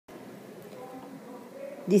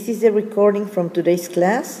This is the recording from today's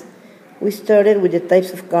class. We started with the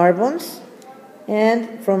types of carbons,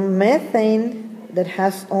 and from methane that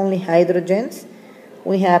has only hydrogens,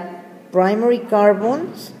 we have primary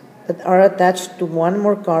carbons that are attached to one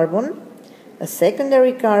more carbon,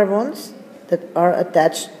 secondary carbons that are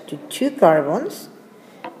attached to two carbons,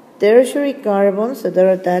 tertiary carbons that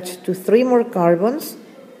are attached to three more carbons,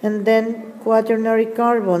 and then quaternary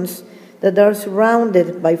carbons that are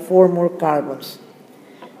surrounded by four more carbons.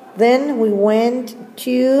 Then we went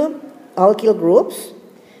to alkyl groups,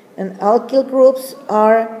 and alkyl groups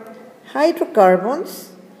are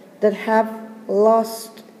hydrocarbons that have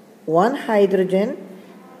lost one hydrogen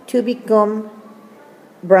to become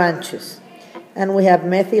branches. And we have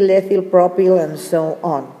methyl, ethyl, propyl, and so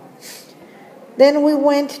on. Then we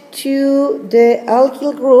went to the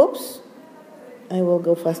alkyl groups. I will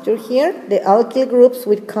go faster here. The alkyl groups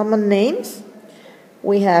with common names.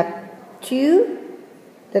 We have two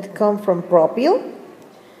that come from propyl.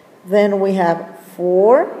 Then we have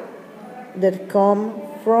four that come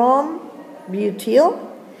from butyl.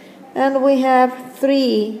 And we have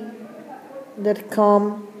three that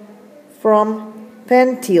come from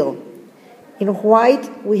pentyl. In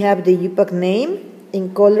white, we have the UPAC name.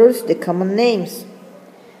 In colors, the common names.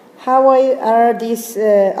 How are these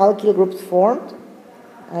alkyl groups formed?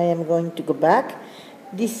 I am going to go back.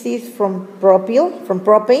 This is from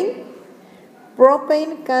propane.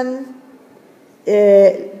 Propane can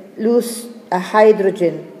lose a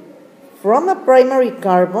hydrogen from a primary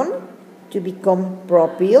carbon to become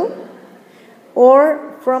propyl,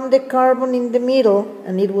 or from the carbon in the middle,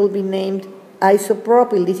 and it will be named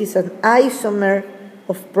isopropyl. This is an isomer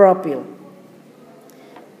of propyl.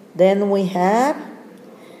 Then we have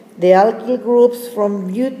the alkyl groups from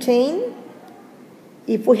butane.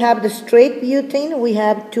 If we have the straight butane, we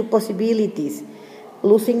have two possibilities: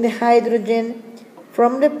 losing the hydrogen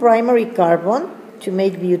from the primary carbon to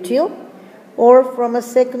make butyl, or from a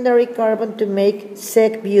secondary carbon to make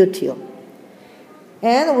sec-butyl.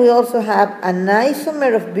 And we also have an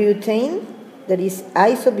isomer of butane, that is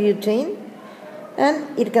isobutane,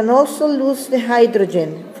 and it can also lose the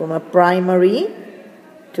hydrogen from a primary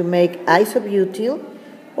to make isobutyl,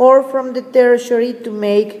 or from the tertiary to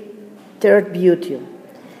make tert-butyl.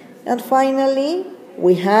 And finally,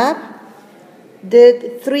 we have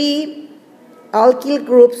the three alkyl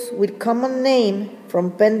groups with common name from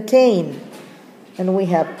pentane. And we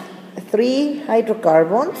have three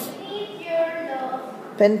hydrocarbons: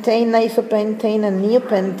 pentane, isopentane, and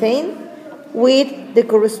neopentane, with the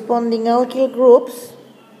corresponding alkyl groups.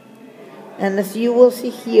 And as you will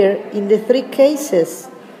see here, in the three cases,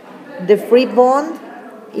 the free bond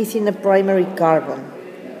is in a primary carbon.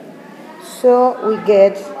 So we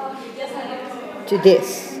get to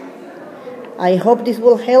this. I hope this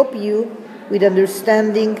will help you with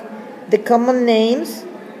understanding the common names,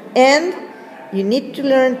 and you need to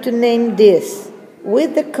learn to name this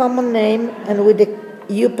with the common name and with the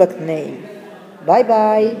UPAC name.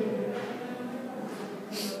 Bye-bye.